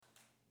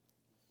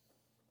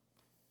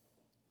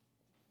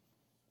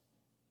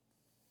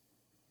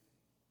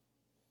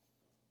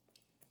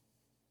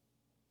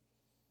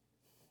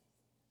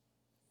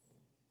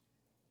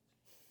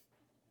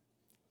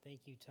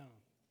Thank you, Tom.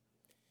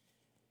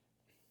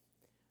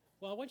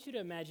 Well, I want you to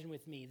imagine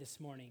with me this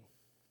morning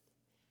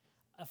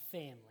a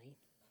family,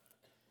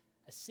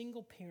 a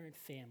single-parent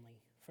family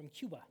from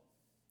Cuba.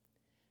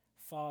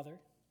 Father,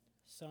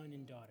 son,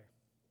 and daughter.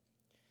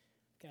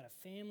 Got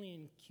a family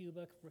in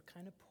Cuba. We're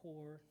kind of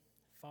poor.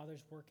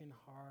 Father's working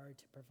hard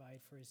to provide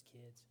for his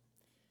kids.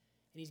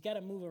 And he's got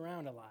to move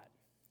around a lot.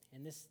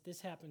 And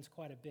this happens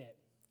quite a bit,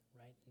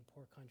 right, in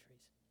poor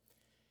countries.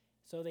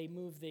 So they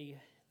move, the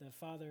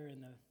father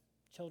and the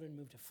children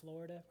move to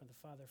Florida, where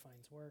the father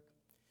finds work.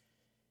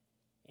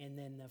 And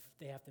then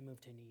they have to move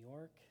to New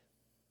York,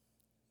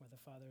 where the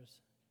father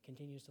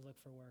continues to look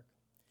for work.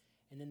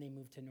 And then they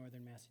move to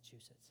northern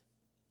Massachusetts.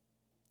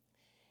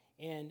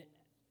 And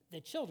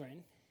the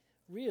children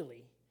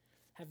really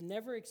have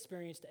never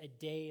experienced a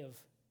day of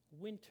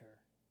winter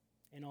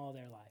in all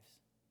their lives,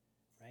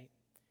 right?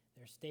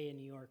 Their stay in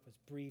New York was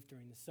brief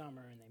during the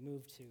summer, and they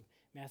moved to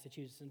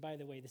Massachusetts. And by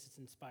the way, this is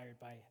inspired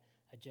by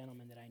a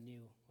gentleman that I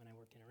knew when I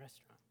worked in a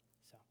restaurant.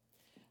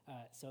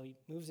 So he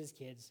moves his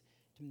kids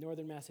to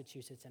northern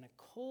Massachusetts, and a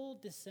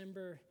cold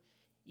December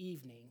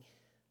evening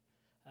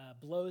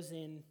blows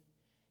in,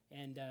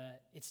 and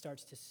it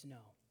starts to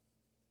snow.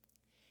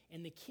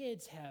 And the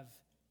kids have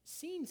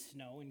seen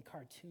snow in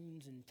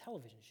cartoons and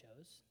television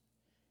shows.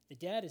 The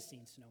dad has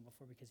seen snow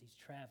before because he's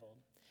traveled.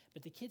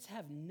 But the kids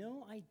have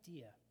no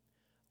idea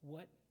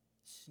what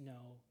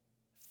snow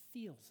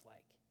feels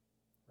like,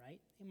 right?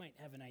 They might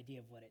have an idea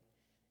of what it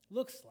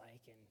looks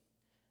like, and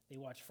they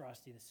watch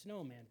Frosty the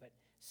Snowman, but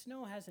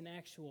snow has an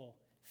actual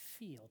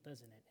feel,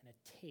 doesn't it? And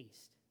a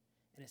taste,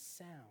 and a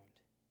sound,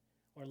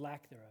 or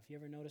lack thereof. You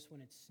ever notice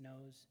when it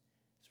snows,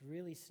 it's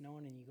really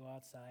snowing and you go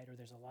outside, or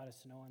there's a lot of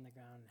snow on the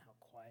ground and how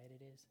quiet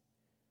it is?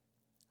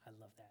 I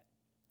love that.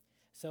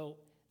 So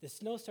the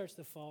snow starts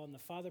to fall, and the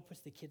father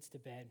puts the kids to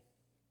bed,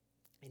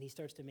 and he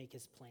starts to make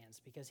his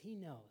plans because he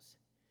knows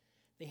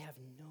they have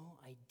no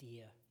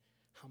idea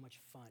how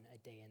much fun a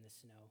day in the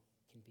snow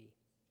can be.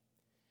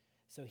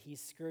 So he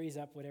scurries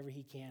up whatever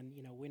he can,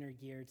 winter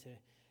gear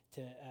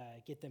to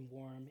get them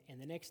warm.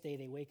 And the next day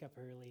they wake up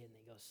early and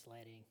they go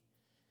sledding,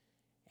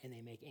 and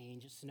they make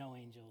snow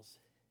angels.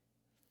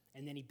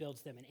 And then he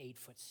builds them an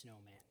 8-foot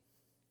snowman,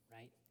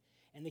 right?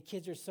 And the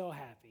kids are so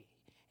happy.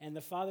 And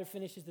the father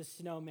finishes the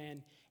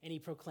snowman, and he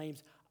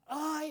proclaims,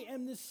 "I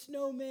am the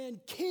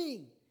snowman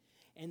king."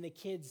 And the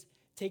kids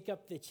take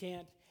up the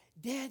chant,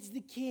 "Dad's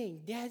the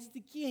king, Dad's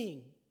the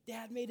king.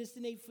 Dad made us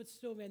an 8-foot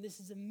snowman. This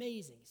is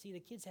amazing." See, the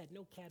kids had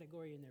no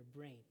category in their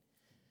brain.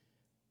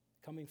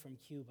 Coming from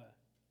Cuba,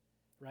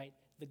 right?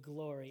 The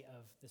glory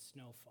of the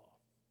snowfall.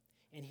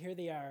 And here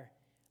they are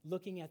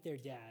looking at their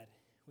dad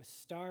with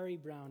starry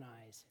brown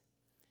eyes,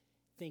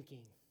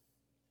 thinking,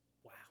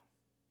 wow,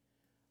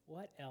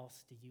 what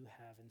else do you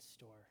have in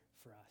store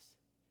for us?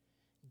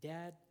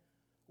 Dad,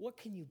 what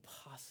can you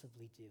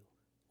possibly do?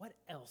 What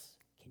else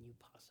can you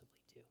possibly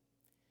do?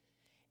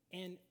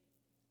 And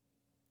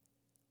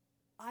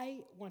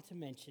I want to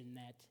mention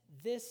that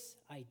this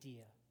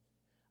idea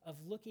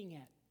of looking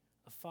at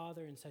a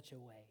father in such a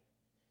way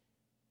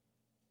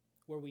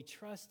where we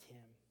trust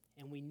him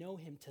and we know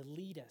him to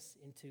lead us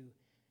into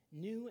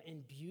new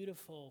and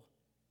beautiful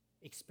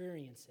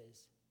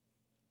experiences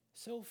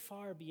so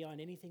far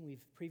beyond anything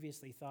we've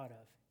previously thought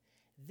of.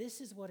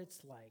 This is what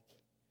it's like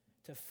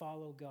to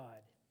follow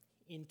God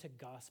into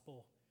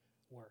gospel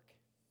work,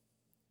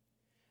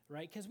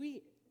 right? Because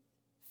we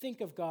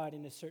think of God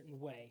in a certain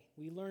way.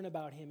 We learn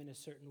about him in a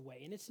certain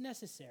way, and it's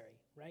necessary,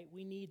 right?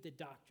 We need the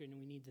doctrine and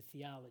we need the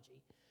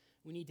theology.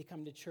 We need to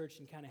come to church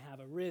and kind of have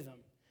a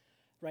rhythm,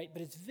 right?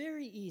 But it's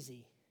very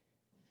easy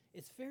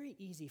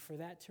for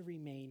that to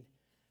remain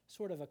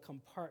sort of a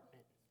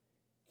compartment.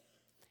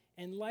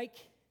 And like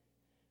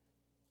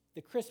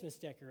the Christmas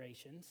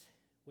decorations,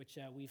 which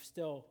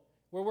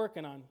we're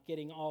working on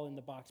getting all in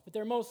the box, but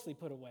they're mostly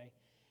put away.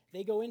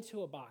 They go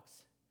into a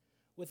box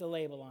with a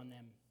label on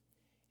them,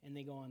 and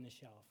they go on the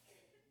shelf,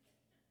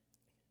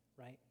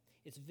 right?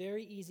 It's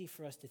very easy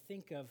for us to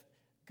think of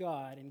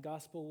God and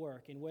gospel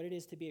work and what it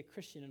is to be a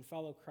Christian and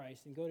follow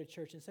Christ and go to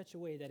church in such a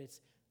way that it's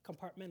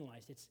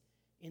compartmentalized. It's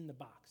in the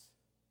box,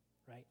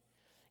 right?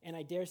 And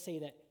I dare say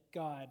that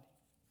God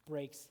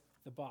breaks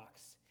the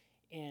box.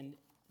 And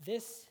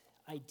this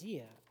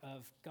idea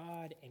of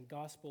God and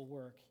gospel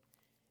work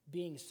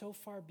being so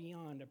far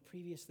beyond a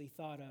previously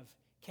thought of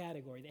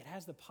category that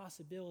has the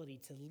possibility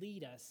to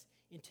lead us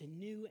into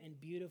new and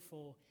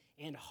beautiful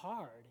and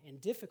hard and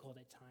difficult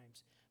at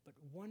times, but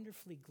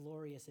wonderfully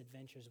glorious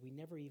adventures we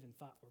never even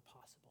thought were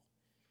possible.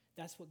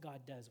 That's what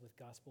God does with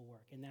gospel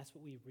work, and that's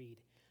what we read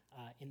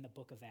in the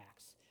book of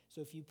Acts.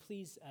 So if you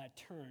please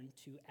turn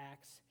to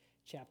Acts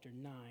chapter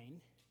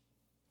 9.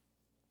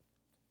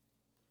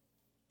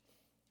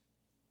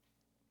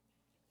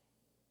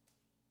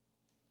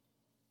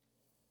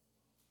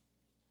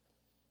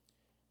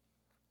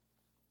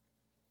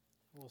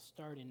 We'll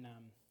start in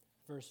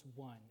verse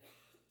 1.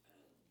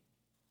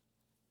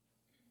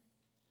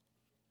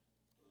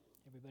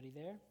 Everybody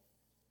there?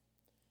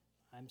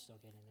 I'm still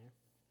getting there.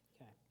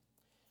 Okay.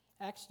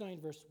 Acts 9,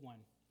 verse 1.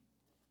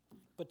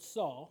 But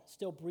Saul,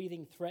 still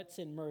breathing threats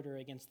and murder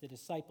against the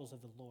disciples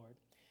of the Lord,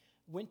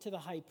 went to the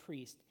high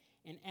priest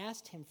and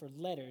asked him for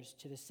letters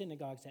to the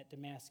synagogues at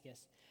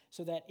Damascus,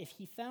 so that if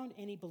he found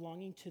any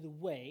belonging to the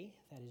way,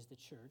 that is the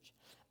church,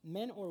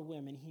 men or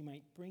women, he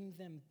might bring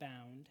them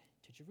bound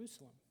to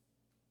Jerusalem.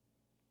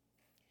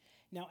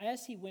 Now,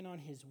 as he went on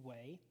his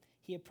way,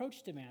 he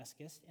approached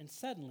Damascus, and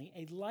suddenly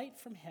a light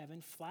from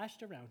heaven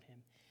flashed around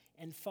him,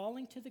 and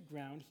falling to the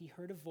ground, he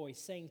heard a voice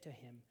saying to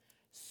him,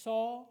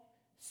 "Saul,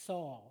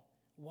 Saul,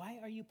 why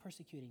are you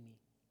persecuting me?"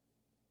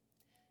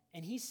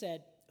 And he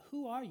said,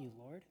 "Who are you,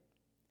 Lord?"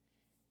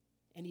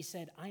 And he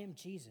said, "I am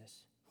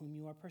Jesus, whom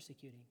you are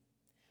persecuting.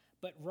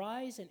 But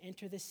rise and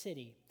enter the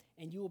city,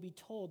 and you will be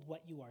told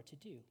what you are to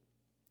do."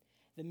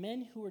 The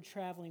men who were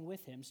traveling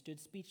with him stood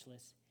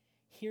speechless,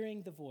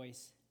 hearing the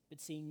voice, but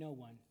seeing no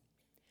one.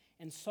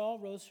 And Saul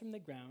rose from the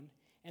ground,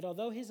 and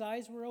although his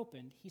eyes were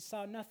opened, he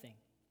saw nothing,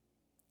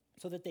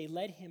 so that they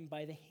led him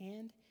by the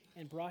hand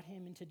and brought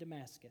him into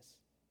Damascus.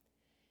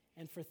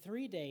 And for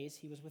 3 days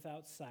he was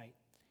without sight,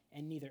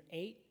 and neither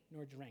ate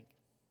nor drank.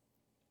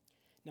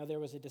 Now there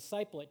was a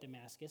disciple at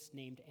Damascus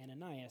named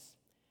Ananias.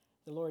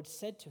 The Lord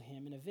said to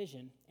him in a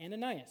vision,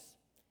 "Ananias."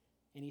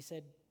 And he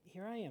said,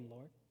 "Here I am,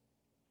 Lord."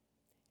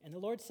 And the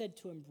Lord said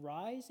to him,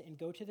 "Rise and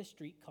go to the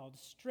street called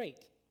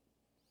Straight,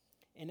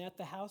 and at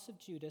the house of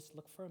Judas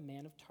look for a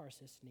man of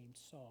Tarsus named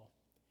Saul.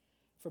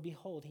 For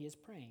behold, he is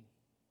praying.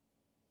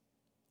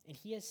 And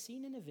he has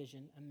seen in a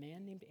vision a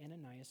man named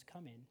Ananias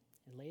come in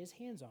and lay his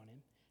hands on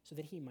him so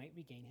that he might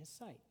regain his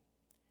sight."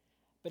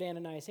 But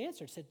Ananias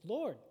answered, said,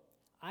 "Lord,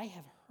 I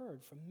have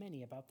heard from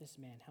many about this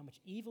man, how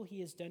much evil he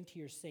has done to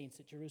your saints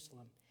at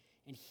Jerusalem.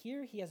 And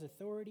here he has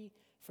authority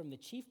from the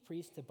chief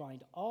priest to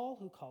bind all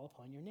who call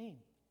upon your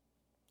name."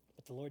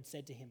 But the Lord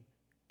said to him,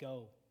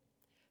 "Go,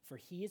 for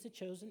he is a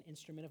chosen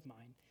instrument of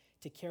mine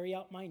to carry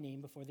out my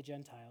name before the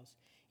Gentiles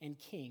and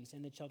kings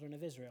and the children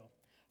of Israel.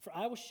 For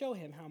I will show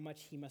him how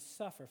much he must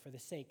suffer for the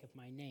sake of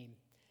my name."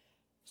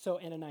 So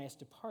Ananias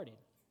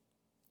departed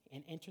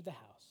and entered the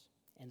house,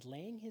 and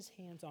laying his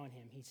hands on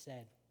him, he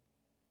said,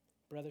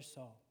 "Brother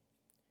Saul,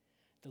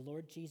 the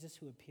Lord Jesus,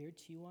 who appeared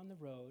to you on the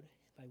road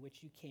by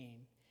which you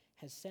came,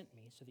 has sent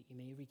me so that you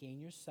may regain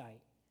your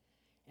sight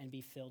and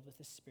be filled with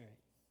the Spirit."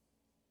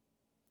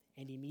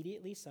 And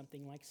immediately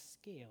something like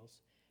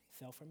scales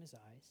fell from his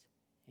eyes,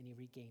 and he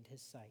regained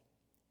his sight.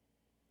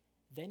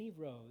 Then he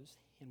rose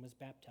and was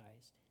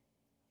baptized,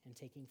 and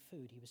taking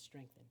food, he was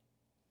strengthened.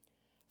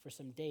 For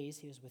some days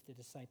he was with the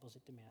disciples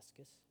at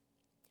Damascus,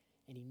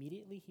 and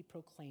immediately he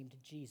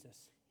proclaimed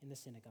Jesus in the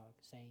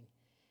synagogue, saying,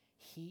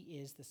 "He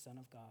is the Son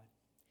of God."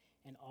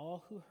 And all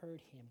who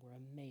heard him were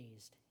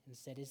amazed and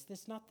said, "Is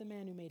this not the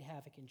man who made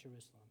havoc in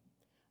Jerusalem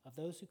of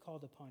those who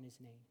called upon his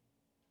name?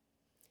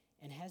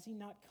 And has he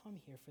not come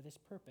here for this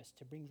purpose,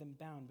 to bring them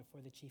bound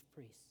before the chief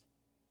priests?"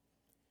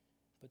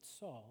 But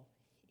Saul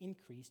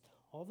increased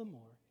all the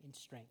more in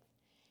strength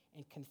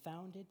and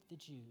confounded the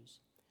Jews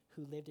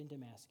who lived in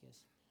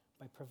Damascus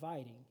by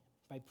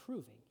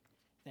proving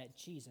that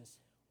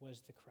Jesus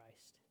was the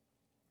Christ.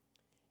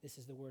 This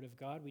is the word of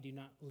God. We do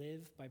not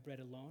live by bread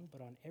alone,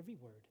 but on every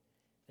word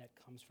that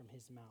comes from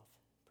his mouth.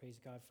 Praise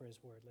God for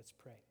his word. Let's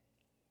pray.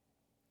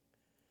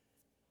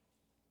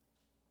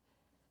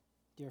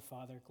 Dear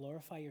Father,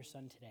 glorify your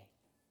Son today.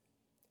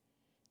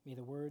 May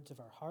the words of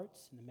our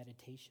hearts and the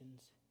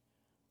meditations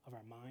of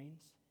our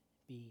minds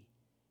be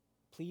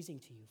pleasing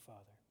to you,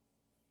 Father.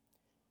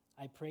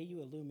 I pray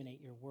you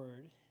illuminate your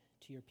word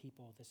to your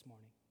people this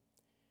morning.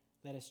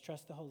 Let us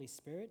trust the Holy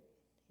Spirit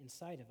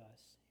inside of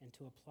us and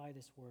to apply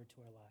this word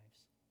to our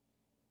lives.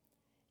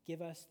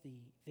 Give us the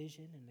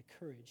vision and the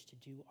courage to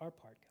do our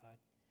part, God,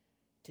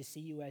 to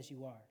see you as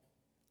you are,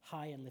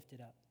 high and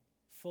lifted up,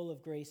 full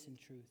of grace and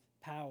truth,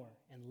 power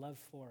and love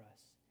for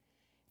us.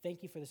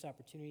 Thank you for this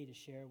opportunity to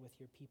share with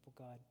your people,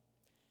 God.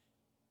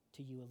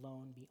 To you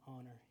alone be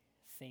honor,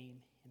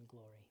 fame, and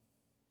glory.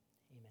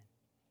 Amen.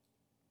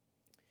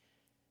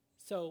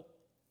 So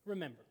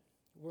remember,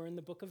 we're in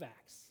the book of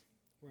Acts.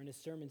 We're in a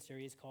sermon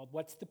series called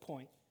What's the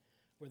Point?,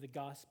 where the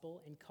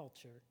gospel and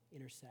culture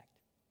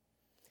intersect.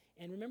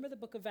 And remember, the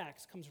book of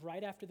Acts comes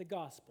right after the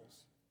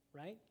Gospels,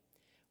 right?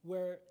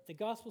 Where the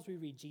Gospels we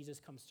read, Jesus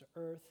comes to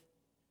earth,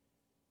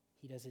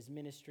 he does his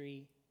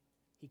ministry,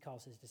 he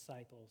calls his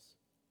disciples,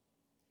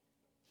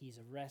 he's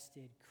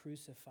arrested,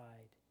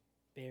 crucified,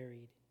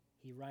 buried,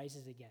 he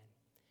rises again.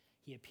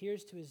 He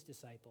appears to his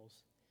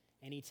disciples,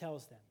 and he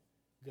tells them,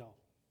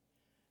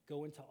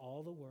 go into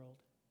all the world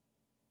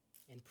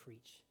and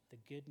preach the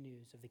good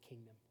news of the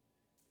kingdom,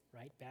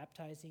 right?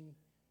 Baptizing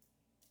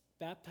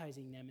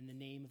them in the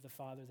name of the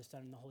Father, the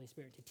Son, and the Holy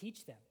Spirit, to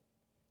teach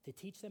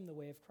them the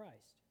way of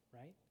Christ,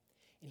 right?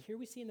 And here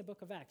we see in the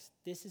book of Acts,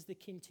 this is the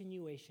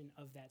continuation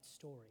of that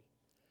story.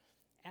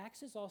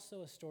 Acts is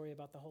also a story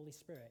about the Holy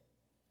Spirit.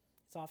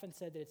 It's often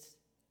said that it's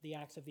the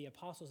Acts of the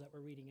Apostles that we're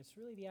reading. It's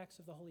really the Acts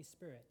of the Holy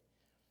Spirit.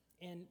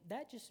 And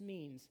that just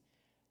means,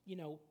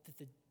 that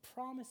the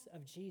promise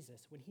of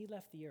Jesus when he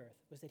left the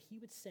earth was that he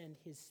would send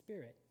his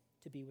Spirit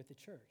to be with the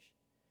church.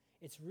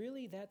 It's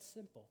really that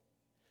simple.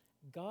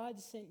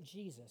 God sent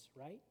Jesus,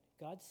 right,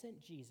 God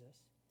sent Jesus.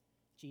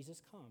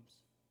 Jesus comes.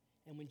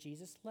 And when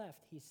Jesus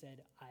left, he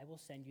said, I will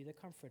send you the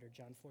Comforter,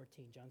 John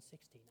 14, John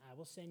 16. I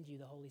will send you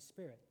the Holy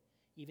Spirit.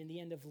 Even the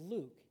end of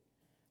Luke,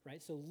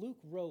 right? So Luke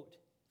wrote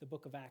the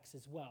book of Acts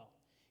as well.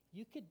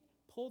 You could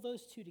pull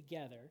those two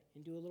together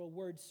and do a little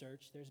word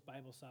search. There's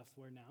Bible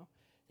software now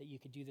that you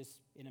could do this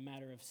in a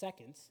matter of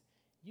seconds.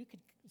 You could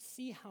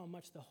see how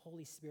much the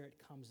Holy Spirit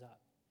comes up.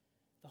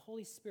 The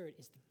Holy Spirit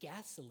is the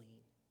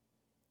gasoline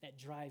that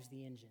drives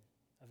the engine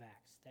of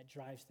Acts, that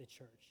drives the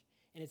church.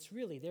 And it's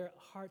really, their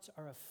hearts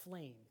are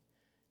aflame,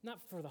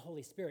 not for the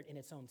Holy Spirit in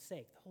its own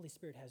sake. The Holy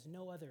Spirit has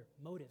no other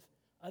motive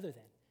other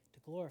than to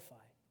glorify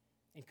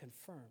and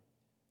confirm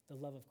the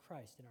love of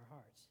Christ in our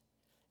hearts.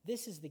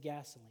 This is the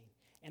gasoline.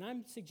 And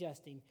I'm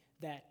suggesting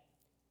that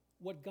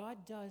what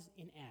God does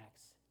in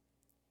Acts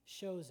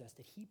shows us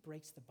that he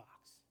breaks the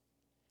box.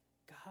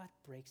 God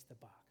breaks the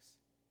box.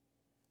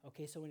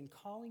 Okay, so in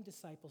calling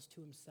disciples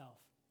to himself,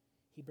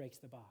 he breaks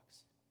the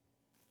box,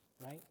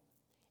 right?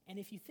 And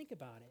if you think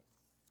about it,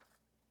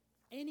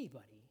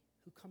 anybody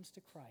who comes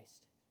to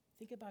Christ,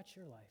 think about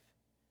your life,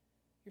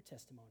 your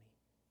testimony.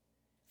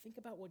 Think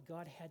about what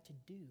God had to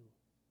do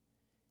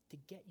to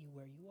get you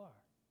where you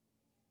are,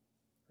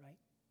 right?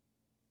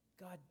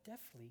 God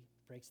definitely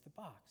breaks the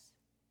box.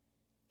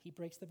 He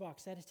breaks the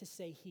box. That is to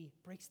say, he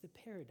breaks the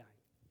paradigm.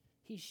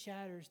 He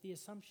shatters the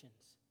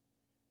assumptions,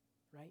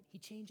 right? He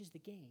changes the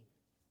game.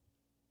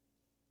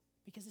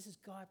 Because this is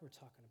God we're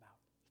talking about.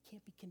 He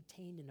can't be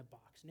contained in a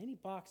box. And any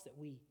box that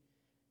we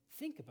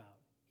think about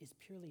is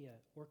purely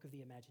a work of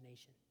the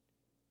imagination.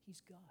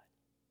 He's God.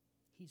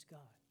 He's God.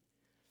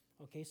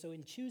 Okay, so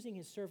in choosing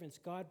his servants,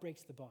 God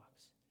breaks the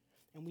box.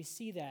 And we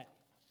see that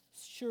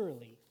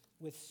surely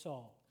with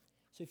Saul.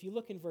 So if you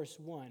look in verse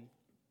 1,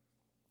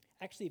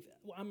 actually,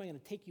 I'm going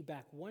to take you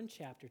back one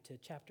chapter to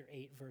chapter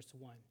 8, verse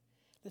 1.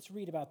 Let's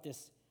read about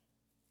this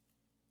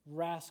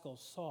rascal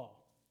Saul.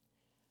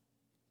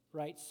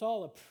 Right?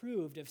 Saul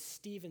approved of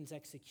Stephen's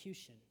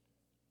execution.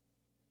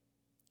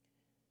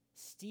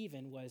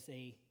 Stephen was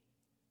a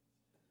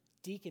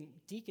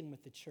deacon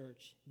with the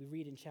church. We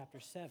read in chapter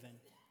 7,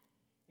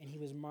 and he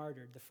was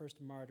martyred, the first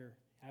martyr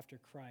after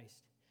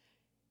Christ.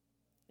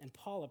 And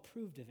Paul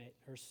approved of it,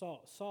 or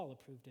Saul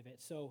approved of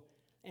it.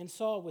 And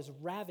Saul was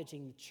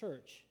ravaging the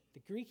church.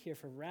 The Greek here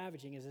for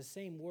ravaging is the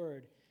same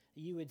word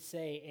that you would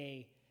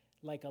say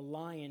like a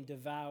lion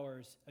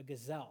devours a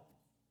gazelle.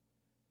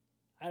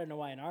 I don't know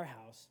why in our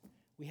house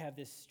we have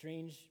this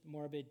strange,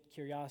 morbid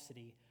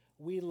curiosity.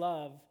 We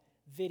love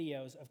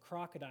videos of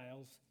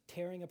crocodiles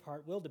tearing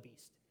apart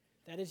wildebeest.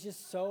 That is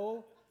just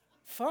so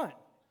fun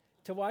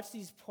to watch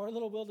these poor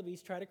little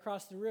wildebeest try to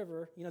cross the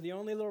river, the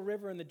only little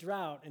river in the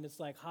drought, and it's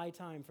like high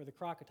time for the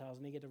crocodiles,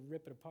 and they get to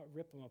rip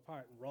them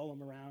apart and roll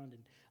them around,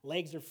 and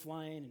legs are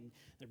flying, and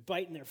they're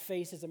biting their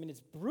faces. I mean,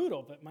 it's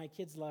brutal, but my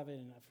kids love it,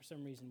 and for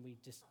some reason we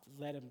just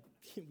let them,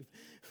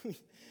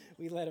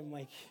 we let them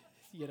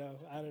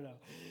I don't know.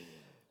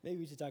 Maybe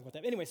we should talk about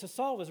that. Anyway, so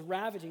Saul was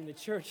ravaging the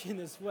church in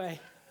this way.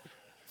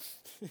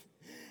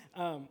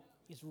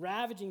 He's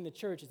ravaging the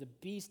church as a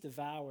beast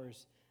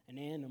devours an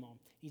animal.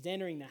 He's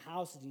entering the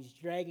houses and he's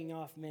dragging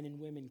off men and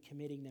women,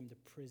 committing them to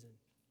prison.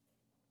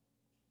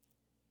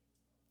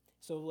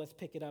 So let's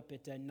pick it up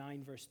at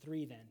 9 verse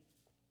 3 then.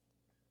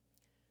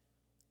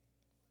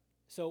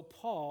 So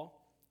Paul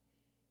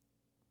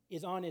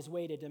is on his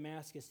way to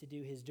Damascus to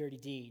do his dirty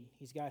deed.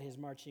 He's got his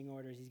marching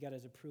orders. He's got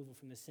his approval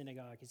from the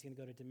synagogue. He's going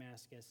to go to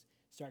Damascus,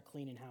 start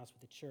cleaning house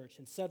with the church.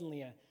 And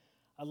suddenly a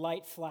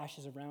light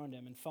flashes around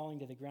him, and falling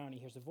to the ground, he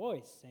hears a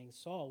voice saying,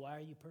 Saul, why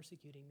are you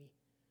persecuting me?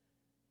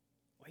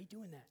 Why are you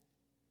doing that?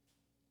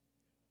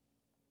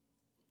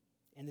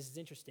 And this is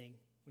interesting.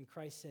 When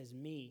Christ says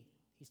me,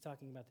 he's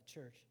talking about the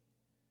church.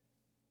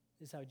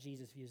 This is how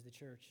Jesus views the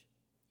church.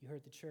 You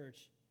hurt the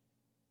church,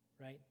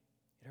 right?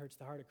 It hurts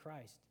the heart of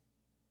Christ.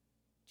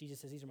 Jesus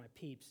says, these are my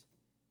peeps,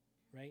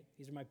 right?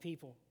 These are my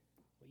people.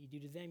 What you do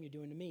to them, you're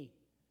doing to me.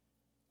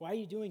 Why are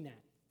you doing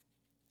that?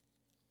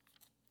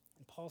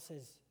 And Paul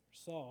says,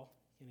 Saul,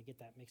 you're going to get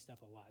that mixed up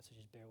a lot, so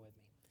just bear with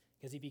me.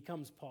 Because he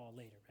becomes Paul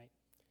later, right?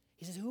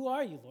 He says, who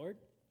are you, Lord?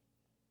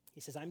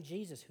 He says, I'm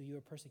Jesus, who you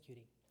are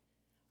persecuting.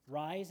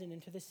 Rise and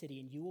enter the city,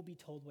 and you will be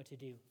told what to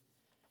do. You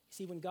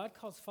see, when God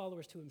calls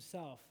followers to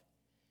himself,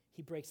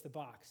 he breaks the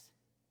box.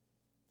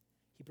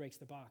 He breaks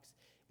the box.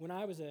 When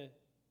I was a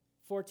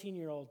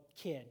 14-year-old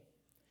kid,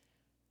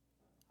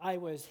 I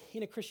was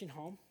in a Christian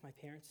home. My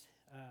parents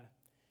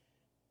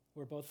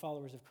were both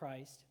followers of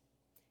Christ,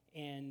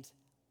 and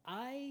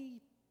I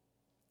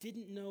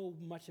didn't know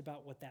much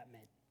about what that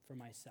meant for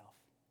myself.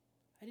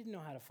 I didn't know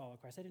how to follow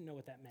Christ. I didn't know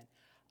what that meant.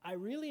 I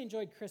really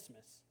enjoyed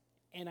Christmas,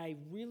 and I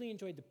really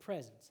enjoyed the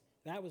presents.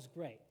 That was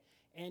great.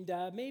 And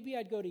maybe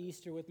I'd go to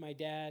Easter with my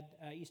dad,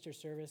 Easter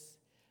service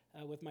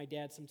with my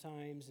dad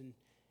sometimes,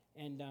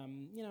 and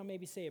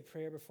maybe say a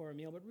prayer before a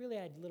meal, but really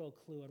I had little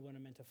clue on what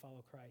it meant to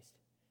follow Christ.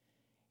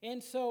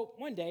 And so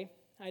one day,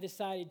 I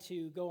decided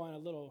to go on a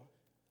little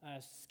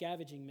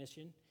scavenging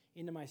mission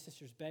into my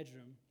sister's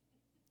bedroom.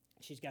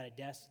 She's got a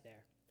desk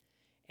there.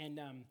 And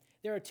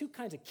there are two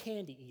kinds of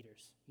candy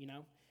eaters,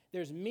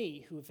 there's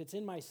me, who if it's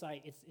in my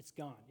sight, it's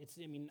gone.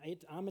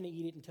 I'm going to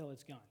eat it until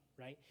it's gone,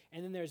 right?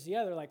 And then there's the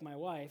other, like my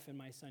wife and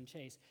my son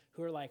Chase,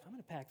 who are like, I'm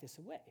going to pack this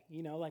away.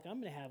 Like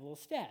I'm going to have a little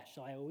stash.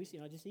 So I always,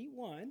 just eat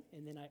one,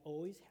 and then I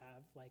always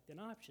have like an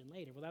option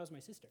later. Well, that was my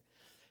sister.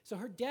 So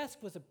her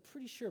desk was a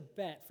pretty sure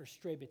bet for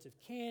stray bits of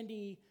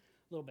candy,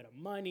 a little bit of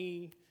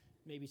money,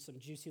 maybe some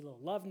juicy little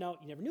love note.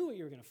 You never knew what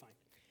you were going to find.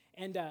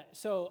 And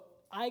so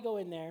I go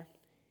in there,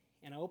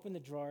 and I open the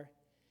drawer,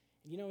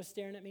 and you know what's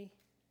staring at me?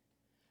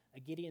 A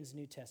Gideon's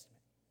New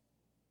Testament.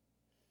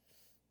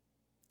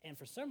 And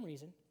for some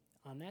reason,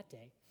 on that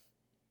day,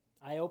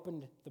 I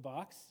opened the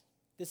box.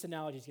 This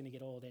analogy is going to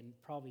get old and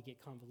probably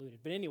get convoluted.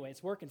 But anyway,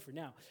 it's working for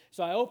now.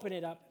 So I open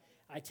it up,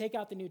 I take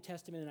out the New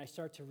Testament, and I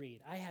start to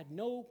read. I had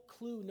no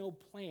clue, no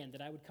plan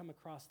that I would come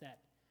across that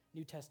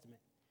New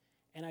Testament.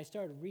 And I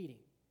started reading.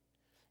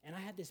 And I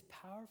had this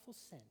powerful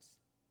sense,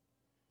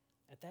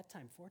 at that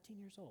time, 14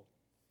 years old,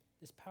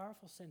 this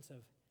powerful sense of,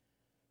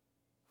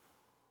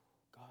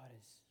 God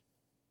is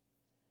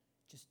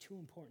just too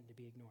important to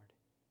be ignored.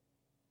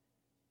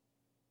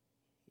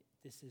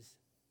 This is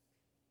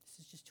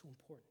just too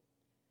important.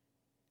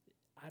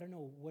 I don't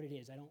know what it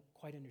is. I don't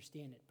quite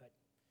understand it, but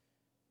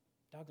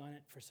doggone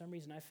it, for some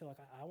reason I feel like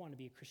I want to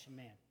be a Christian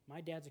man.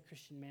 My dad's a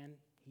Christian man.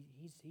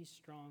 He's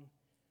strong,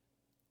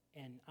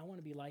 and I want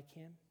to be like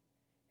him,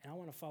 and I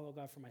want to follow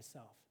God for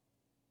myself.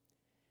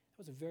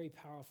 That was a very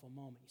powerful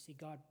moment. You see,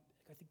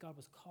 I think God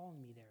was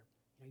calling me there.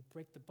 He'd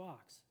break the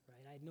box,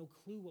 right? I had no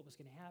clue what was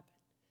going to happen.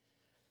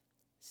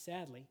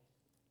 Sadly,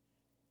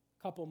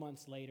 a couple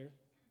months later,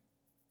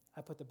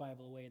 I put the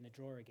Bible away in the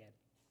drawer again,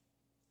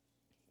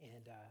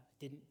 and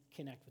didn't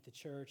connect with the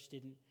church,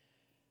 didn't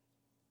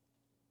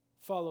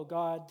follow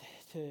God,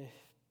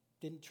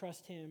 didn't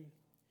trust him,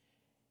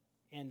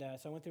 and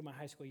so I went through my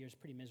high school years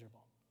pretty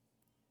miserable,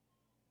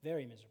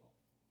 very miserable.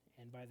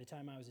 And by the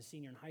time I was a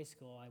senior in high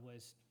school, I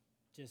was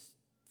just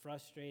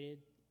frustrated,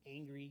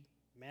 angry,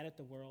 mad at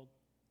the world,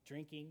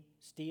 drinking,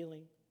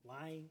 stealing,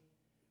 lying.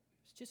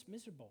 It was just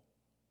miserable.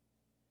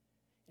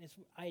 And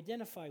I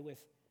identify with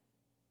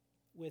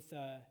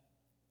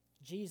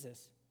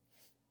Jesus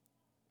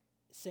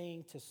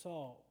saying to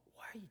Saul,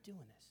 why are you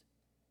doing this?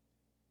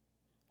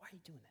 Why are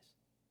you doing this?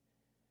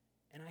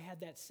 And I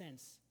had that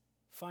sense,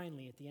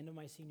 finally, at the end of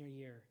my senior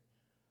year,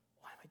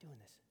 why am I doing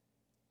this?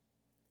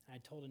 I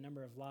had told a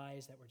number of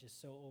lies that were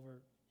just so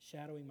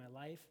overshadowing my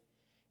life.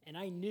 And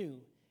I knew,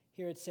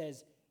 here it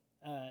says,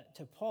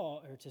 to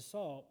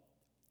Saul,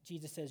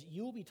 Jesus says,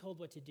 you will be told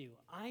what to do.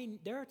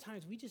 There are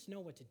times we just know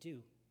what to do,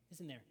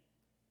 isn't there?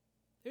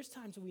 There's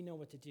times when we know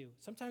what to do.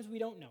 Sometimes we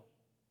don't know,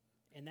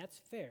 and that's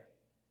fair.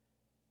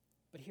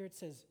 But here it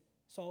says,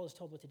 Saul is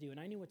told what to do, and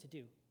I knew what to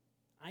do.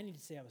 I need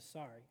to say I was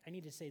sorry. I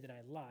need to say that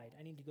I lied.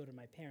 I need to go to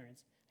my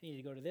parents. I need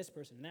to go to this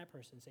person and that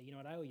person and say, you know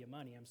what, I owe you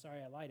money. I'm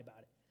sorry I lied about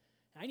it.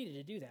 I needed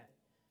to do that.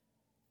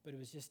 But it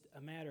was just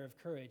a matter of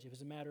courage. It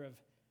was a matter of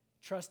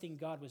trusting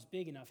God was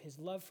big enough. His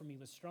love for me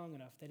was strong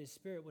enough that his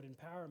Spirit would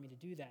empower me to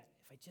do that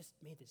if I just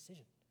made the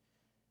decision,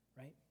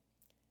 right?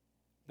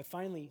 But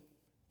finally,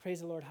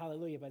 praise the Lord,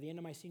 hallelujah, by the end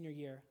of my senior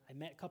year, I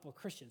met a couple of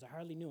Christians. I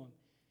hardly knew them.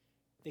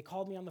 They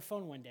called me on the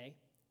phone one day,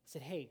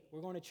 said, hey,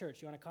 we're going to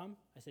church. You want to come?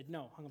 I said,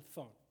 no, hung up the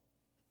phone.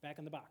 Back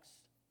in the box.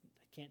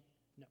 I can't,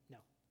 no.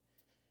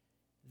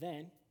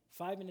 Then,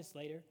 5 minutes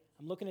later,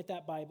 I'm looking at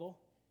that Bible.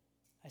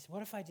 I said,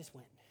 what if I just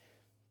went?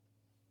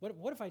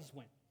 What if I just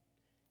went?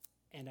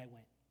 And I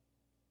went.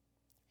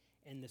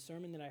 And the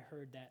sermon that I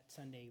heard that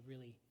Sunday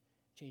really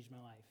changed my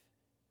life.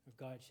 Or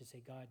God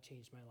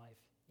changed my life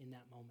in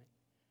that moment.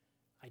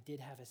 I did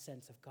have a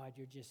sense of, God,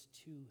 you're just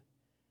too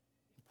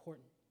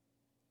important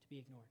to be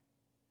ignored.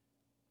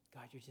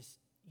 God, you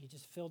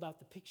just filled out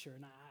the picture,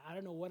 and I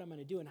don't know what I'm going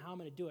to do and how I'm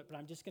going to do it, but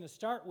I'm just going to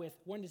start with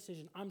one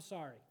decision. I'm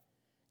sorry.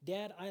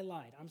 Dad, I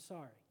lied. I'm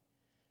sorry.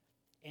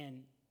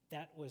 And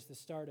that was the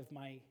start of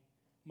my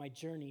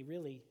journey,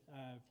 really,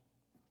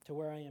 to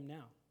where I am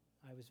now.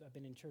 I've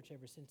been in church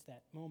ever since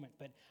that moment.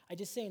 But I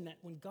just saying that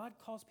when God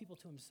calls people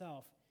to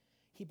himself,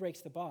 he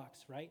breaks the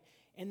box, right?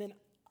 And then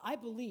I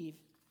believe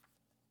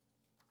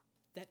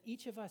that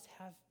each of us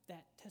have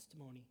that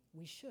testimony.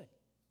 We should.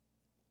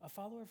 A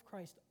follower of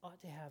Christ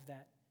ought to have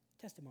that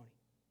testimony,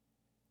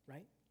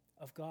 right?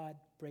 Of God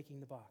breaking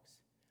the box,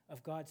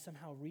 of God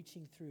somehow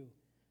reaching through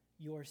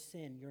your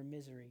sin, your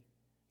misery,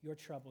 your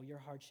trouble, your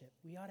hardship.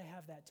 We ought to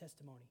have that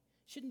testimony.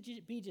 Shouldn't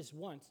be just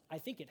once. I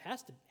think it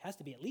has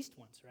to be at least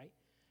once, right?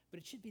 But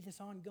it should be this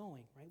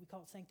ongoing, right? We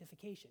call it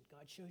sanctification.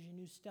 God shows you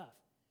new stuff.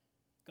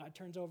 God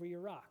turns over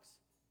your rocks.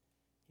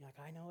 You're like,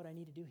 I know what I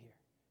need to do here.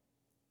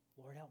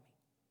 Lord, help me.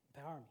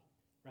 Empower me,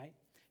 right?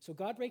 So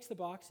God breaks the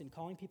box in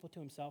calling people to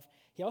himself.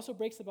 He also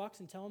breaks the box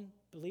in telling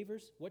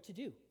believers what to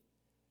do,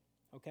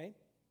 okay?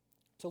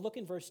 So look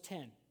in verse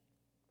 10.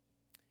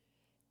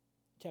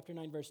 Chapter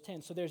 9, verse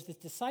 10. So there's this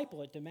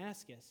disciple at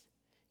Damascus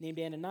named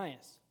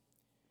Ananias.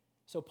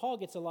 So Paul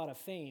gets a lot of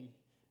fame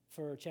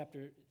for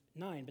chapter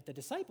 9, but the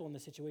disciple in the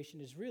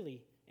situation is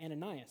really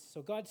Ananias.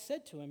 So God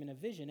said to him in a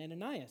vision,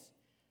 Ananias.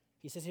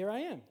 He says, here I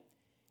am.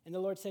 And the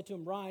Lord said to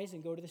him, rise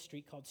and go to the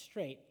street called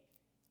Straight.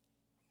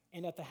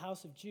 and at the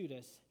house of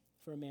Judas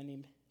for a man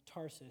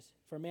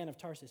of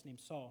Tarsus named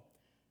Saul.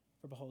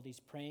 For behold, he's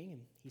praying,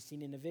 and he's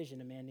seen in a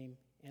vision a man named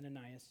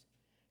Ananias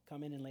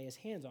come in and lay his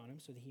hands on him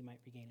so that he might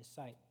regain his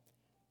sight.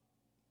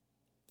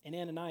 And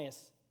Ananias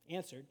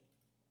answered,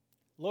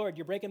 Lord,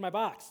 you're breaking my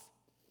box.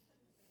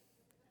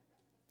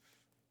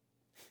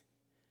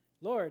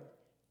 Lord,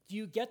 do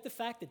you get the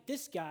fact that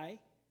this guy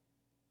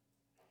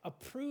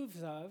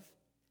approves of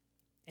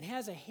and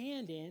has a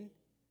hand in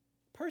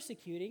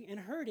persecuting and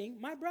hurting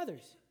my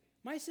brothers,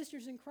 my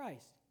sisters in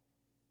Christ?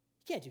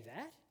 You can't do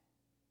that.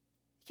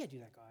 You can't do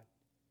that, God.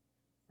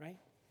 Right?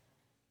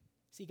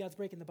 See, God's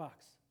breaking the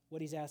box,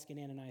 what he's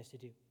asking Ananias to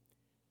do.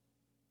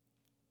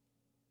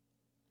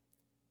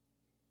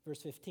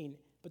 Verse 15,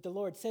 but the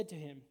Lord said to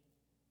him,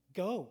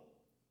 go.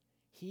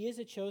 He is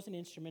a chosen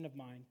instrument of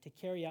mine to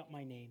carry out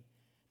my name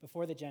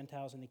before the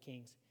Gentiles and the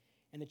kings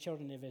and the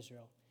children of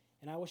Israel.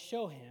 And I will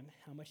show him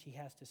how much he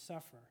has to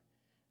suffer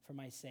for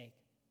my sake.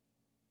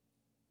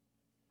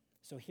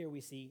 So here we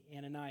see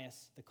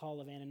Ananias, the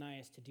call of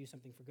Ananias to do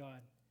something for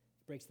God.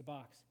 He breaks the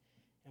box.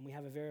 And we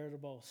have a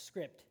veritable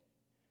script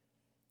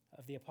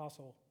of the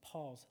Apostle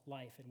Paul's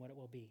life and what it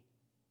will be.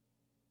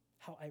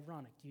 How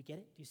ironic. Do you get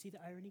it? Do you see the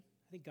irony?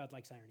 I think God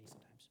likes irony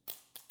sometimes.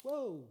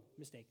 Whoa,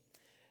 mistake.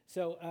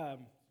 So,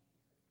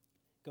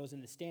 goes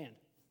in the stand,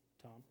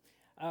 Tom.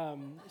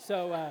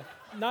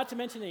 Not to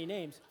mention any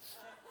names.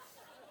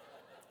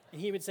 And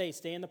he would say,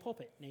 stay in the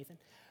pulpit, Nathan.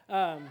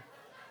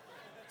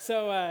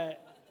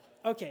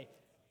 Okay,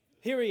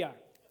 here we are.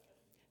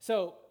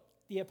 So,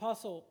 the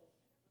Apostle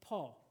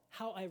Paul,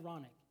 how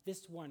ironic,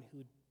 this one who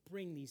would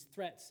bring these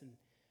threats and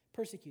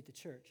persecute the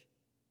church.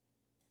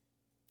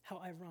 How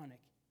ironic,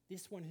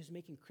 this one who's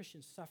making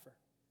Christians suffer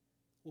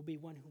will be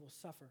one who will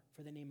suffer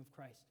for the name of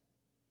Christ.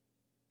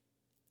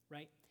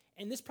 Right?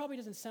 And this probably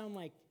doesn't sound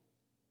like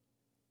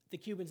the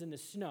Cubans in the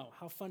snow.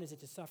 How fun is it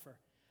to suffer?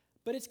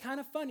 But it's kind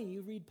of funny.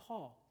 You read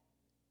Paul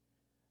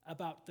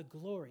about the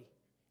glory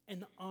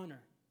and the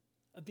honor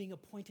of being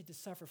appointed to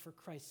suffer for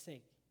Christ's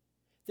sake.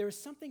 There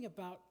is something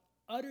about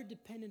utter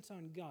dependence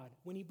on God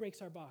when he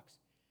breaks our box.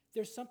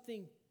 There's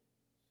something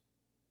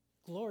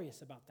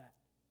glorious about that.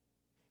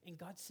 And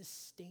God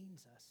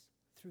sustains us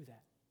through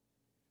that.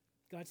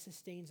 God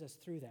sustains us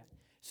through that.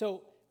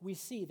 So we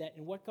see that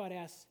in what God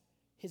asks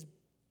his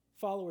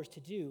followers to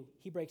do,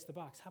 he breaks the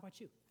box. How about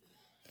you?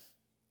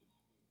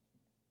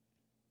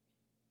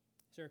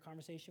 Is there a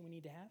conversation we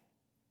need to have?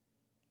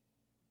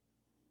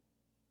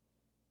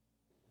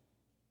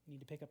 You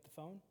need to pick up the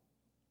phone?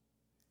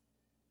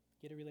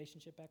 Get a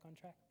relationship back on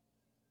track?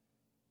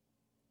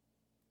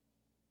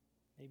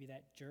 Maybe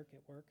that jerk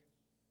at work.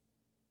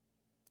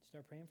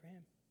 Start praying for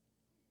him.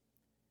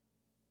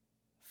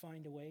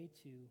 Find a way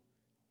to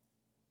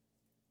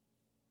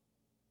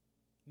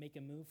make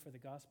a move for the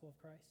gospel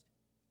of Christ.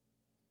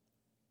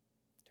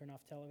 Turn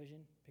off television,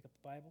 pick up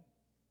the Bible.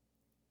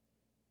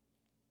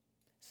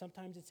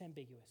 Sometimes it's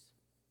ambiguous.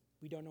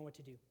 We don't know what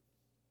to do.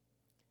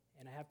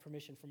 And I have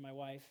permission from my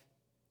wife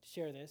to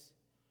share this.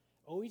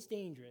 Always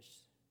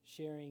dangerous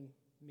sharing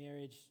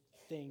marriage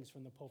things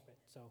from the pulpit.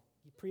 So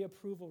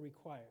pre-approval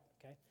required,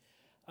 okay?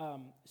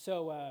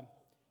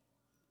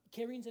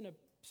 Karen's in a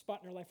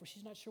spot in her life where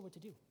she's not sure what to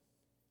do.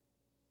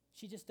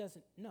 She just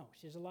doesn't know.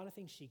 There's a lot of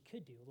things she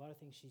could do, a lot of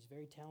things she's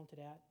very talented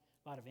at,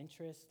 a lot of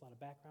interests, a lot of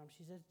background.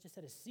 She's just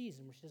at a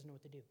season where she doesn't know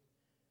what to do.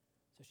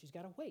 So she's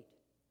got to wait.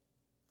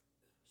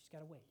 She's got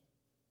to wait.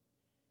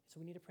 So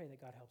we need to pray that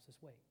God helps us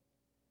wait.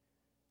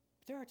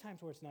 But there are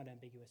times where it's not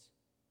ambiguous.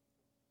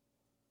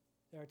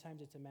 There are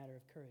times it's a matter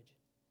of courage.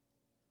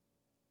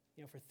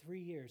 You know, for 3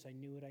 years, I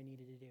knew what I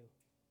needed to do.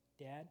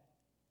 Dad,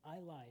 I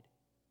lied.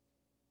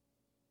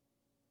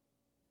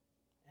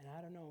 And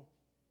I don't know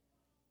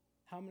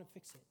how I'm going to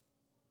fix it.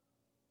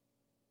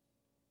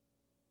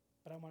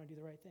 But I want to do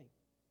the right thing.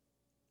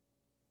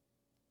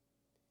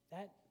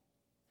 That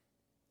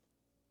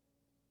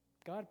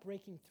God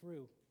breaking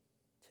through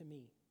to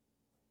me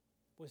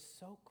was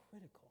so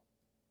critical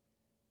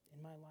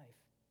in my life.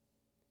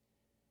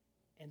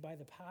 And by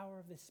the power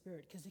of the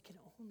Spirit, because it can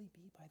only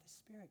be by the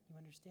Spirit, you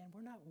understand?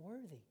 We're not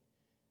worthy.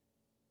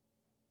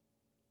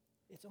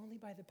 It's only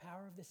by the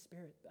power of the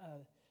Spirit.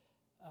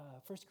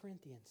 1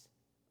 Corinthians.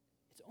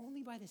 It's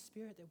only by the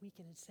Spirit that we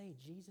can say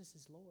Jesus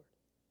is Lord.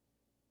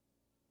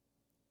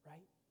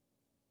 Right?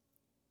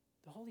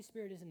 The Holy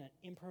Spirit isn't an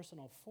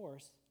impersonal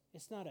force.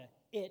 It's not a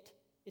it.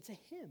 It's a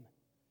him.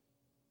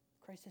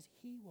 Christ says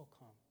he will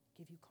come,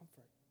 give you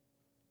comfort.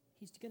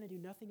 He's going to do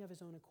nothing of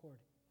his own accord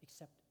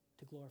except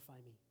to glorify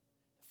me.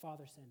 The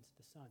Father sends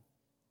the Son.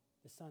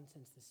 The Son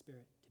sends the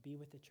Spirit to be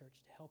with the church,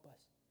 to help us.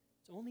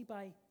 It's only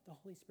by the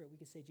Holy Spirit we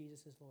can say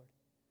Jesus is Lord.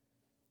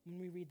 When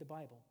we read the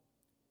Bible,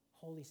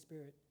 Holy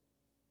Spirit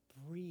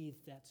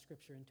breathed that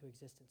scripture into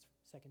existence.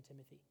 2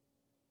 Timothy.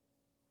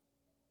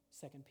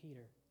 2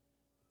 Peter.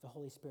 The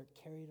Holy Spirit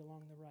carried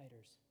along the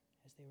writers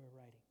as they were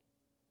writing.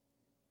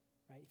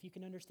 Right? If you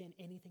can understand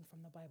anything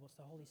from the Bible, it's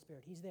the Holy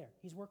Spirit. He's there.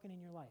 He's working in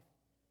your life.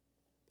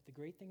 But the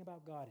great thing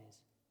about God is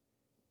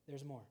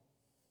there's more.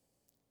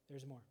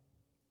 There's more.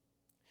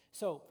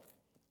 So,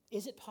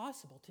 Is it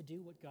possible to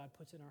do what God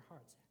puts in our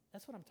hearts?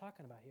 That's what I'm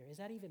talking about here. Is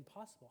that even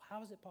possible?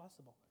 How is it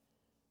possible?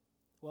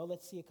 Well,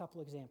 let's see a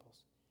couple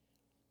examples.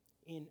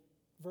 In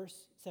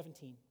verse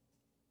 17,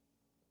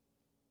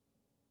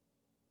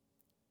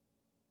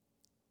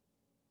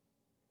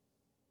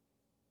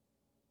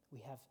 we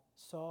have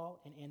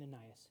Saul and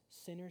Ananias,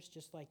 sinners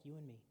just like you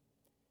and me.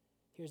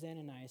 Here's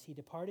Ananias. He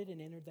departed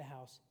and entered the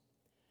house,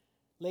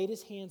 laid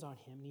his hands on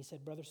him, and he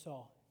said, Brother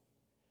Saul,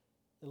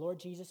 the Lord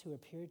Jesus, who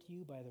appeared to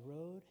you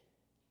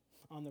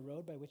on the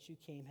road by which you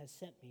came, has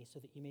sent me so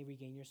that you may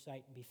regain your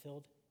sight and be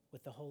filled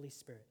with the Holy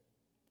Spirit.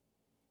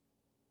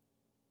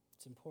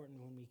 It's important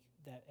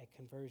that at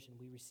conversion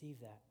we receive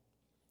that.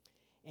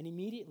 And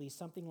immediately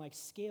something like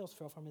scales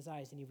fell from his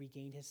eyes and he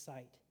regained his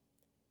sight.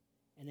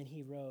 And then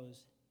he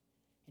rose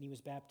and he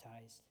was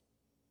baptized.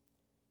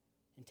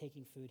 And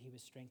taking food, he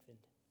was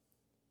strengthened.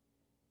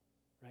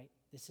 Right?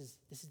 This is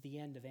the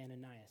end of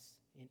Ananias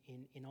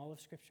in all of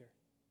Scripture.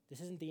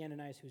 This isn't the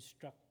Ananias who's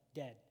struck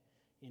dead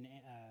in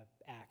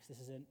Acts.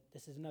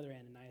 This is another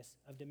Ananias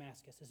of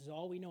Damascus. This is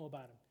all we know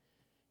about him.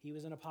 He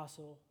was an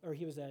apostle, or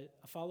he was a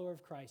follower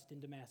of Christ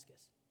in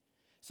Damascus.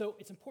 So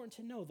it's important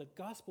to know the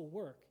gospel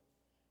work,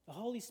 the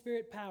Holy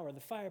Spirit power, the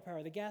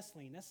firepower, the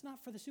gasoline, that's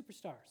not for the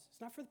superstars. It's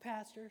not for the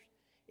pastors.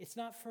 It's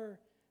not for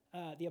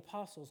the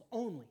apostles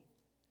only.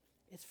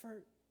 It's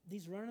for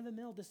these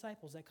run-of-the-mill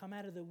disciples that come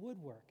out of the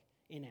woodwork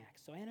in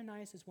Acts. So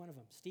Ananias is one of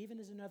them. Stephen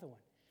is another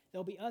one.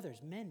 There'll be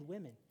others, men,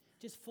 women,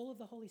 just full of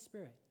the Holy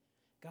Spirit.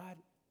 God,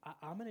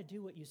 I'm going to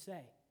do what you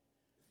say.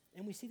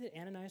 And we see that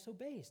Ananias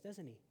obeys,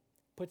 doesn't he?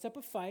 Puts up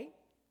a fight.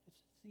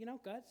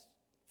 God's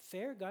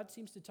fair. God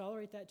seems to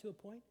tolerate that to a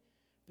point.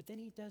 But then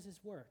he does his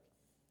work.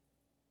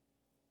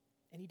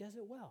 And he does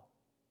it well.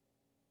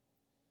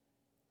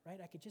 Right?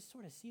 I could just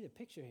sort of see the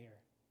picture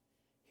here.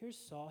 Here's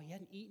Saul. He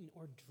hadn't eaten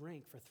or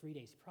drank for 3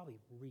 days. He probably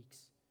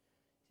reeks.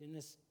 He's in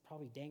this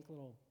probably dank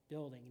little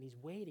building, and he's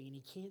waiting, and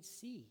he can't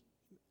see.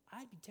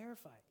 I'd be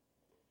terrified.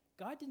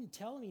 God didn't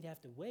tell him he'd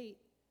have to wait,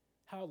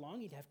 how long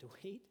he'd have to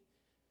wait.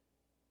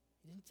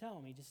 He didn't tell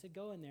him. He just said,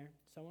 go in there.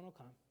 Someone will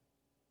come.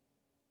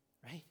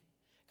 Right?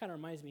 Kind of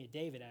reminds me of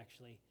David,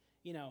 actually.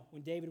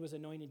 When David was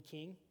anointed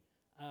king,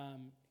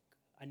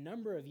 a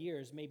number of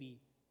years, maybe,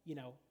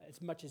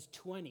 as much as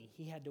 20,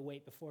 he had to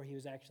wait before he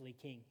was actually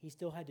king. He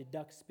still had to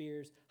duck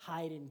spears,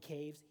 hide in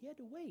caves. He had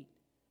to wait.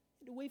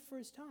 He had to wait for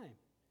his time.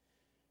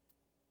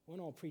 One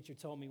old preacher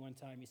told me one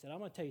time, he said, I'm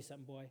going to tell you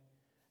something, boy.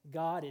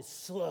 God is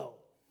slow.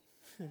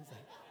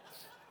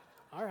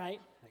 All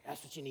right,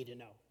 that's what you need to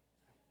know.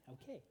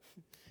 Okay,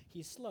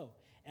 he's slow.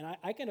 And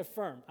I can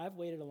affirm, I've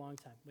waited a long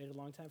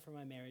time for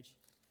my marriage.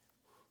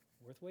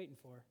 Worth waiting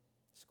for.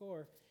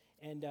 Score.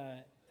 And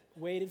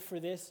waited for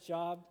this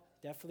job,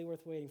 definitely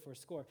worth waiting for.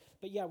 Score.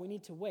 But yeah, we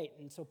need to wait,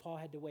 and so Paul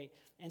had to wait.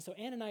 And so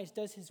Ananias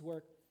does his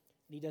work,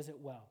 and he does it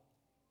well.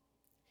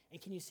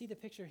 And can you see the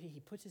picture? He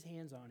puts his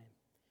hands on him.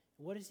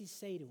 What does he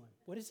say to him?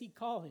 What does he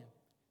call him?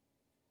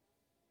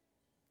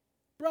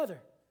 Brother.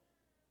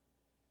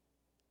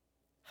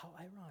 How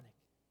ironic.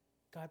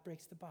 God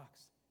breaks the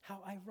box.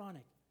 How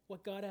ironic.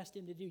 What God asked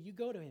him to do. You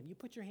go to him. You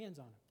put your hands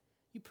on him.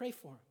 You pray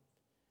for him.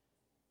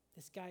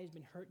 This guy has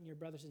been hurting your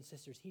brothers and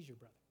sisters. He's your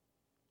brother.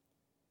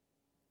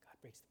 God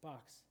breaks the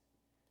box.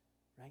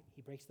 Right?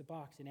 He breaks the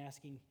box in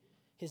asking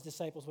his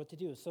disciples what to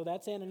do. So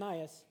that's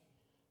Ananias.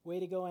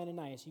 Way to go,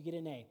 Ananias. You get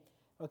an A.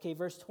 Okay,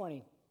 verse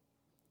 20.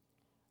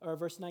 Or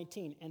verse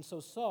 19. And so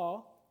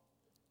Saul,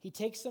 he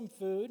takes some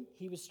food.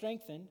 He was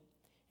strengthened.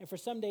 And for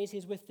some days,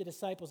 he's with the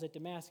disciples at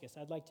Damascus.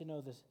 I'd like to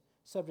know the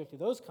subject of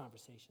those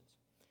conversations.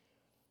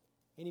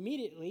 And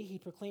immediately, he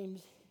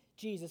proclaimed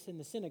Jesus in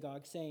the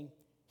synagogue, saying,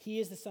 he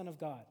is the Son of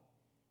God.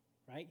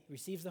 Right? He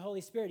receives the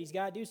Holy Spirit. He's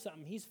got to do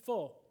something. He's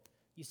full.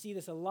 You see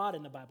this a lot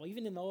in the Bible,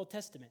 even in the Old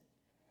Testament.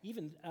 What's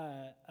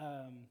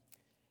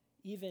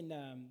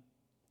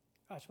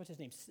his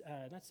name?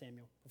 Not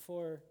Samuel.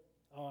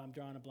 I'm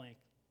drawing a blank.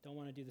 Don't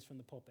want to do this from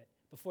the pulpit.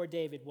 Before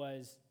David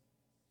was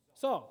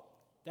Saul.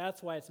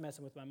 That's why it's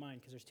messing with my mind,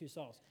 because there's two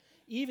Sauls.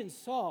 Even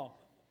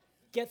Saul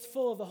gets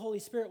full of the Holy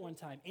Spirit one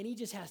time, and he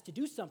just has to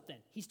do something.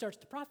 He starts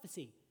to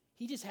prophesy.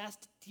 He just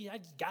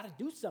got to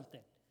do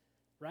something,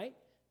 right?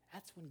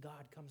 That's when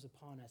God comes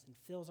upon us and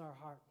fills our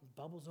heart and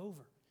bubbles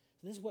over.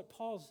 So this is what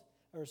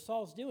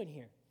Saul's doing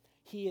here.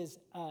 He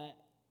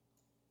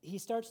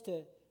starts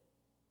to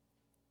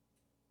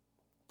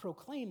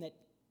proclaim that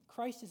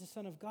Christ is the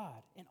Son of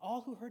God, and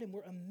all who heard him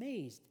were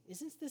amazed.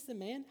 Isn't this the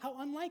man? How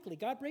unlikely.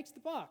 God breaks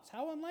the box.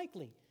 How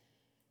unlikely.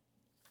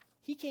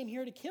 He came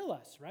here to kill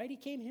us, right? He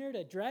came here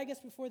to drag us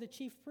before the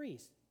chief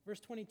priest. Verse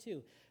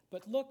 22.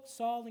 But look,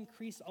 Saul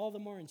increased all the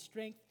more in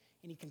strength,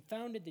 and he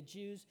confounded the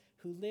Jews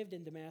who lived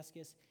in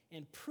Damascus,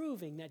 and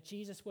proving that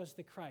Jesus was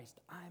the Christ.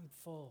 I'm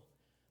full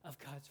of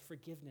God's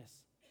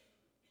forgiveness.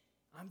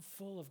 I'm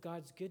full of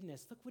God's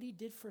goodness. Look what he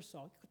did for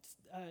Saul.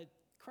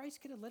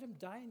 Christ could have let him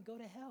die and go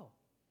to hell.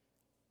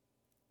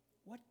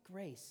 What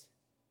grace.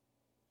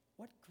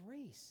 What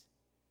grace.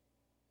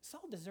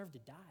 Saul deserved to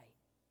die.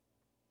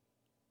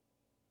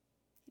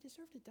 He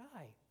deserved to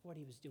die for what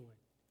he was doing.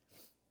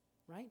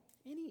 right?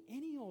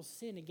 Any old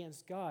sin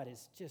against God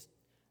is just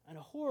a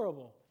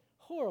horrible,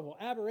 horrible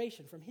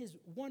aberration from his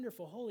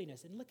wonderful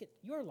holiness. And look at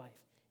your life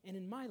and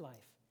in my life.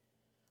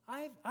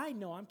 I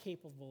know I'm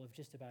capable of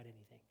just about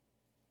anything.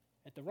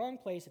 At the wrong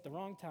place, at the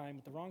wrong time,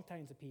 with the wrong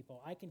kinds of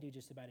people, I can do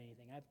just about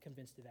anything. I'm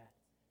convinced of that.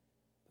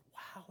 But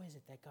how is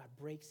it that God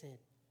breaks in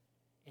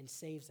and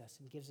saves us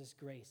and gives us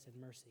grace and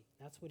mercy?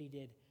 That's what he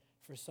did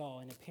for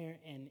Saul and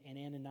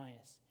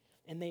Ananias.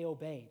 And they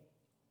obeyed,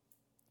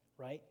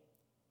 right?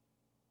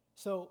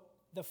 So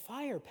the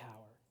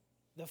firepower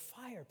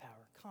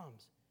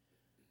comes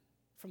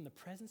from the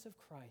presence of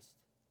Christ,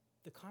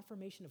 the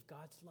confirmation of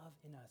God's love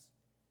in us.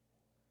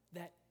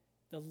 That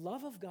the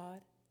love of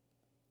God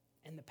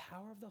and the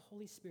power of the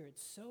Holy Spirit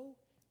so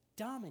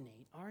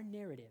dominate our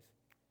narrative,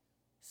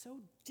 so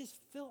just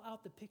fill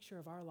out the picture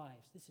of our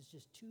lives. This is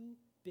just too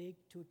big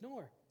to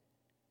ignore.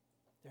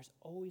 There's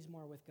always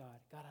more with God.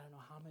 God, I don't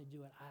know how I'm going to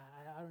do it.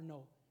 I don't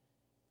know.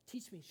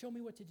 Teach me. Show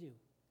me what to do.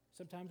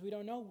 Sometimes we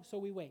don't know, so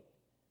we wait.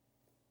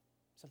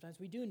 Sometimes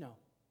we do know,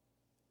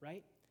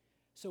 right?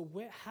 So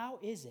how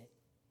is it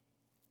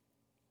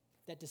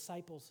that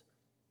disciples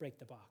break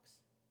the box?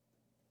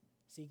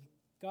 See,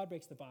 God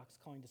breaks the box,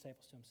 calling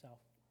disciples to himself.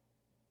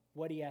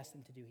 What he asked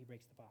them to do, he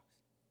breaks the box.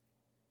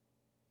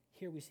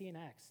 Here we see in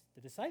Acts,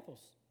 the disciples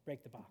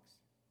break the box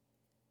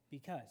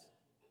because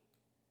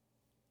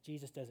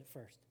Jesus does it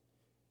first.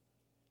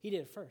 He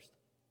did it first.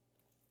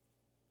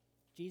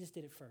 Jesus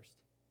did it first,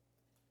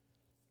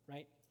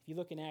 right? If you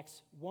look in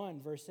Acts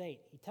 1, verse 8,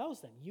 he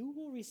tells them, you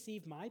will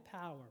receive my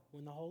power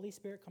when the Holy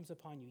Spirit comes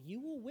upon you.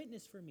 You will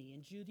witness for me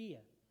in Judea,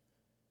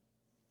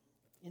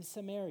 in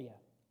Samaria,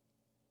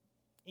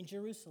 in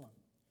Jerusalem,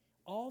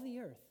 all the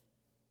earth.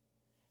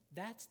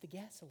 That's the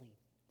gasoline,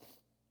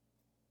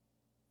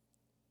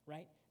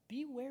 right?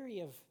 Be wary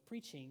of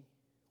preaching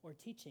or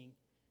teaching.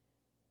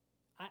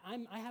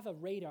 I have a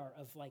radar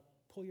of like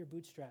pull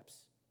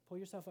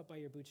yourself up by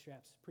your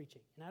bootstraps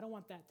preaching. And I don't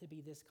want that to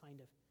be this kind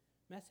of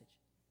message,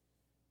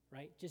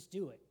 right? Just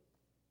do it.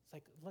 It's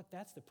like, look,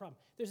 that's the problem.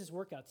 There's this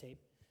workout tape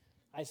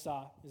I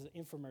saw. It was an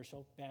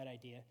infomercial, bad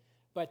idea.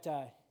 But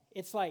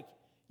it's like,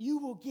 you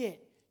will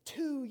get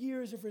 2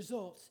 years of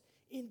results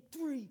in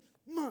 3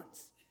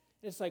 months.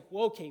 And it's like,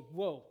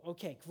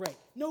 okay, great.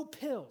 No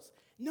pills,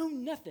 no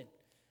nothing,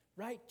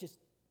 right? Just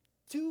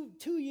 2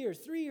 years,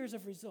 3 years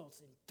of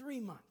results in 3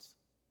 months.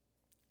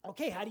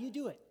 Okay, how do you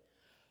do it?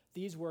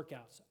 These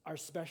workouts are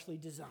specially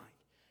designed.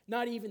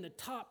 Not even the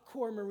top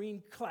core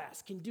Marine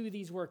class can do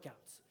these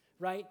workouts,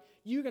 right?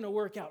 You're going to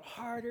work out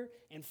harder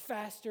and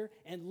faster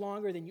and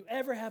longer than you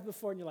ever have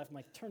before in your life. I'm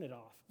like, turn it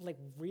off. I'm like,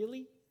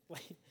 really?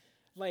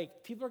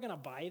 Like, people are going to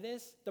buy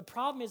this? The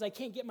problem is I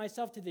can't get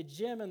myself to the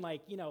gym and,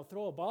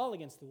 throw a ball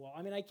against the wall.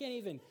 I mean, I can't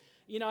even,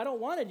 I don't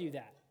want to do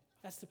that.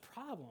 That's the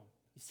problem,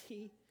 you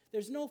see?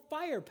 There's no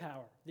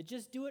firepower. The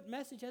Just Do It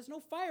message has no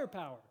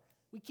firepower.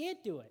 We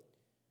can't do it,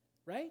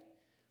 right?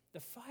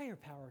 The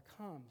firepower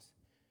comes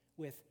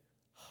with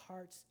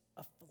hearts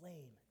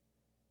aflame,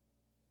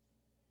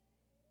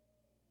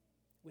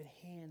 with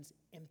hands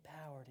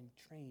empowered and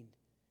trained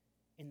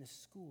in the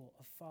school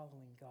of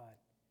following God,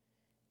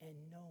 and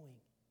knowing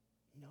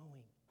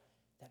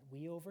that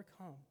we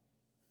overcome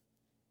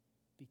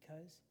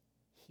because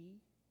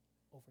he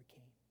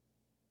overcame.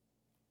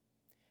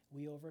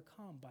 We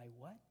overcome by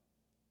what?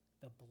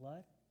 The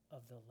blood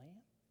of the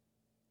Lamb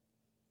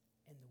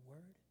and the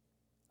word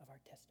of our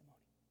testimony.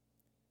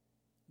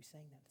 We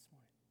sang that this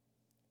morning.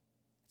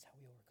 That's how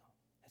we overcome.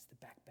 That's the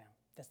backbone.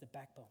 That's the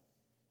backbone.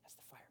 That's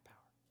the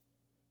firepower,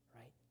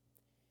 right?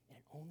 And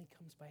it only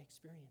comes by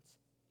experience.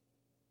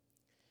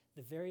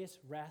 The various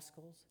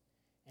rascals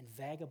and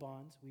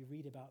vagabonds we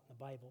read about in the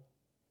Bible,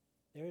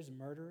 there's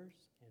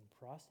murderers and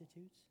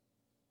prostitutes,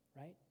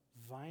 right?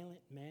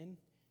 Violent men,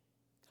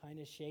 kind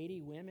of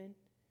shady women.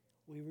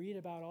 We read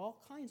about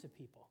all kinds of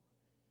people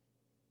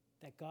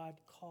that God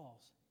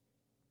calls,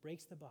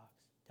 breaks the box,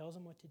 tells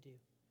them what to do,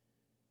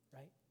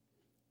 right?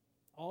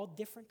 All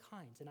different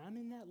kinds, and I'm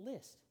in that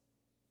list.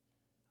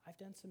 I've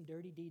done some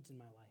dirty deeds in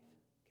my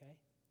life, okay?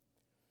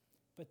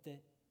 But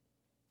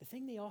the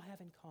thing they all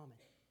have in common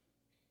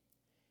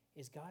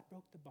is God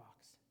broke the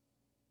box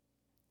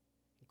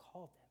and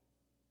called them,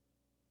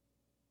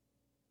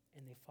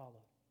 and they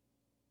followed.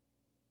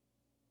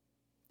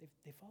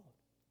 They followed,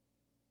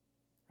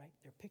 right?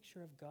 Their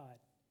picture of God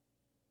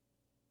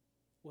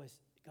was,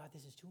 God,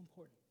 this is too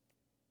important.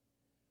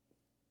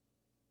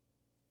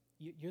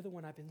 You're the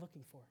one I've been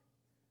looking for.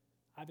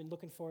 I've been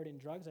looking for it in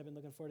drugs. I've been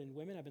looking for it in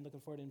women. I've been looking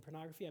for it in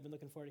pornography. I've been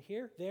looking for it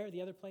here, there,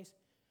 the other place.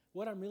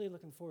 What I'm really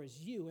looking for is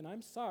you, and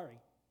I'm sorry.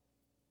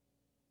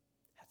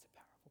 That's a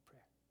powerful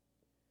prayer.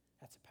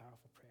 That's a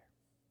powerful prayer.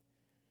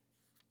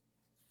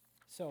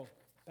 So,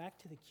 back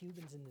to the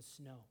Cubans in the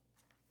snow.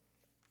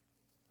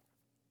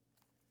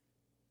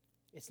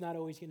 It's not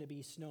always going to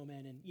be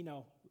snowmen. And,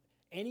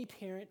 any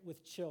parent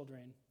with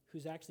children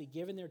who's actually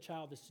given their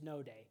child a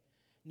snow day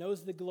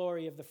knows the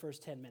glory of the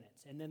first 10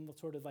 minutes. And then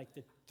sort of like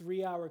the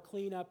 3-hour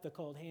cleanup, the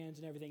cold hands,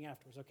 and everything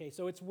afterwards. Okay,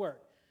 so it's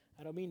work.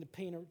 I don't mean to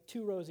paint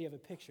too rosy of a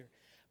picture.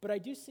 But I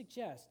do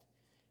suggest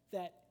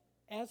that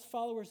as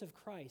followers of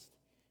Christ,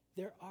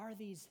 there are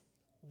these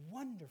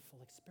wonderful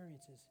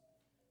experiences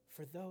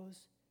for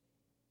those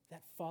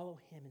that follow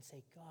him and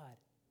say, God,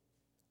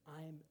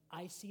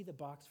 I see the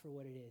box for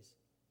what it is,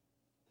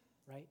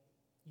 right?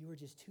 You are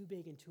just too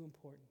big and too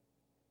important.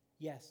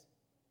 Yes,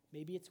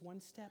 maybe it's one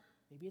step,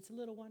 maybe it's a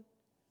little one.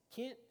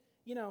 Can't,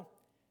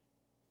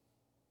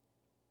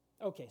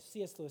 okay,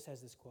 C.S. Lewis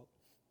has this quote.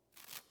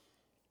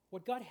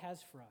 What God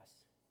has for us,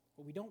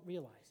 what we don't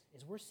realize,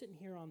 is we're sitting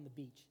here on the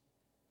beach.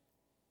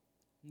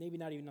 Maybe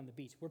not even on the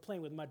beach. We're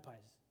playing with mud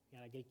pies.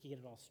 I get it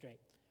all straight.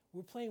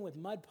 We're playing with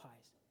mud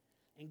pies,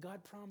 and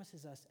God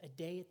promises us a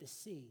day at the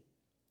sea.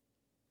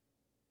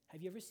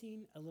 Have you ever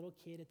seen a little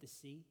kid at the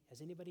sea?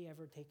 Has anybody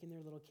ever taken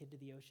their little kid to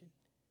the ocean?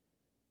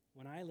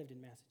 When I lived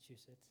in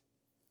Massachusetts,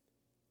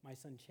 my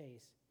son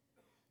Chase,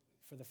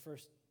 for the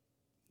first,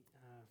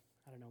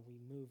 we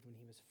moved when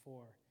he was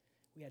 4.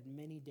 We had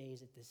many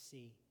days at the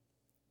sea.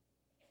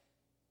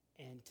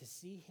 And to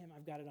see him,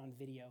 I've got it on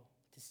video,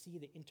 to see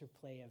the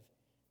interplay of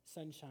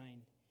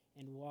sunshine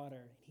and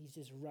water. He's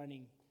just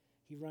running.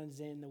 He runs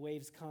in, the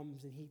waves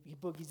comes, and he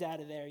boogies out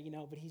of there,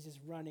 but he's just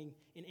running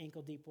in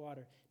ankle-deep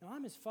water. Now,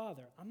 I'm his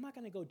father. I'm not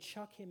going to go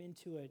chuck him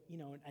into a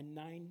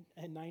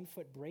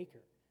 9-foot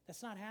breaker.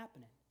 That's not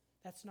happening.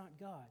 That's not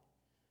God,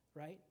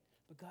 right?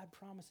 But God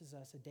promises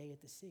us a day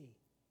at the sea,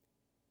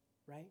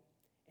 right?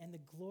 And the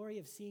glory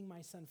of seeing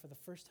my son for the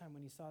first time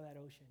when he saw that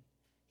ocean,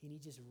 and he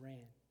just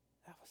ran.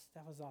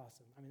 That was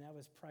awesome. That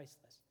was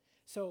priceless.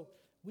 So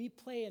we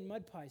play in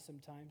mud pies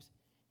sometimes,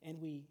 and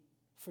we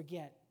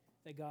forget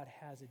that God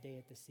has a day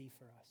at the sea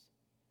for us,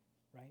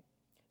 right?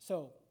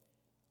 So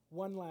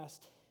one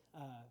last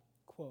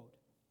quote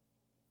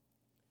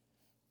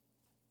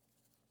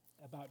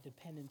about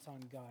dependence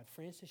on God.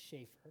 Francis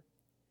Schaeffer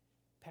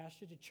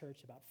pastored a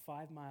church about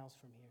 5 miles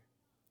from here,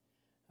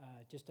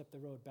 just up the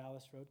road,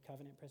 Ballast Road,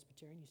 Covenant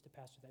Presbyterian. He used to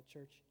pastor that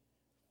church.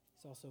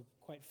 He's also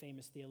quite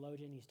famous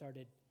theologian. He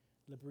started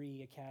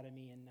L'Abri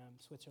Academy in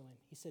Switzerland.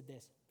 He said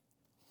this,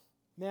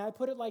 may I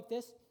put it like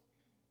this?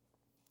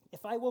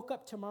 If I woke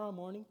up tomorrow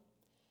morning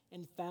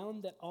and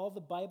found that all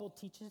the Bible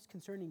teaches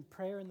concerning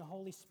prayer and the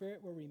Holy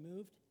Spirit were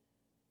removed,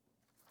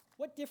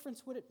 what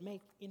difference would it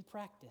make in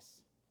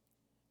practice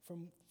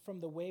from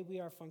the way we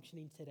are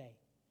functioning today?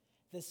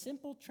 The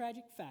simple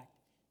tragic fact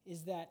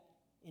is that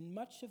in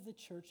much of the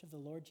church of the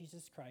Lord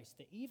Jesus Christ,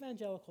 the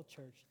evangelical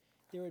church,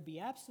 there would be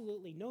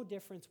absolutely no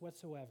difference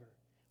whatsoever.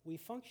 We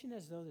function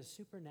as though the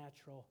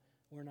supernatural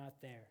were not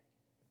there.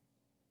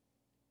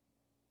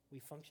 We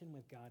function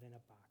with God in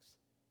a box,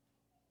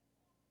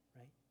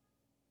 right?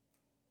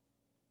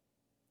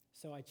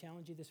 So I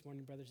challenge you this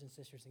morning, brothers and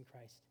sisters in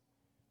Christ,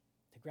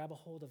 to grab a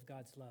hold of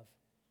God's love,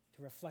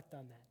 to reflect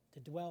on that, to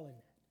dwell in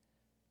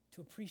that,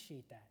 to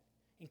appreciate that,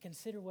 and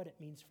consider what it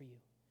means for you.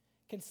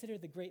 Consider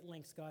the great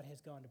lengths God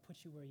has gone to put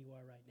you where you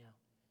are right now.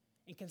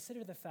 And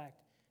consider the fact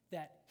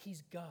that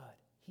he's God.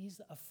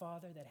 He's a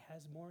Father that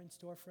has more in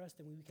store for us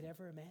than we could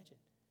ever imagine.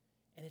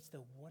 And it's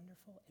the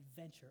wonderful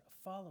adventure of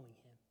following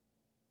him.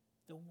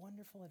 The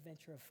wonderful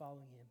adventure of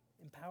following him,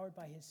 empowered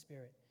by his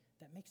Spirit,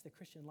 that makes the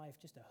Christian life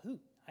just a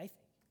hoot, I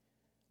think.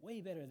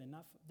 Way better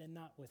than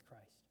not with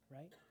Christ,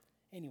 right?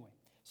 Anyway,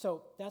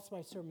 so that's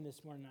my sermon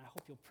this morning. I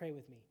hope you'll pray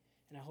with me.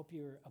 And I hope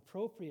you're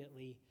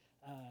appropriately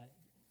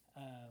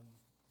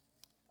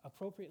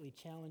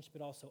challenged,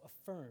 but also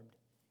affirmed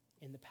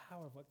in the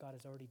power of what God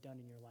has already done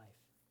in your life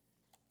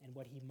and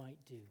what he might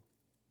do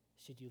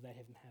should you let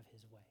him have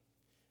his way.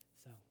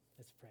 So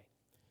let's pray.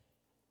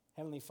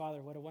 Heavenly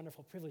Father, what a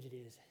wonderful privilege it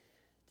is to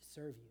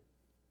serve you.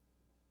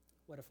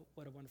 What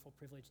a wonderful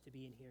privilege to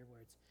be in here where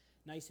it's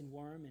nice and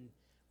warm and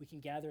we can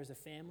gather as a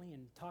family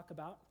and talk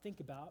about, think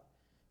about,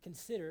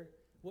 consider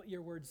what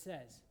your word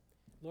says.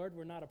 Lord,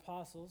 we're not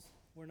apostles.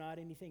 We're not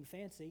anything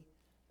fancy,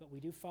 but we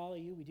do follow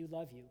you. We do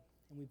love you.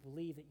 And we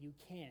believe that you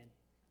can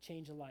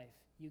change a life.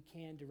 You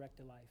can direct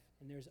a life.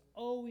 And there's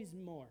always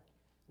more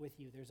with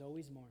you. There's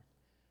always more.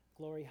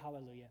 Glory,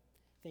 hallelujah.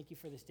 Thank you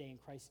for this day in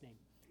Christ's name.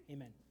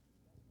 Amen.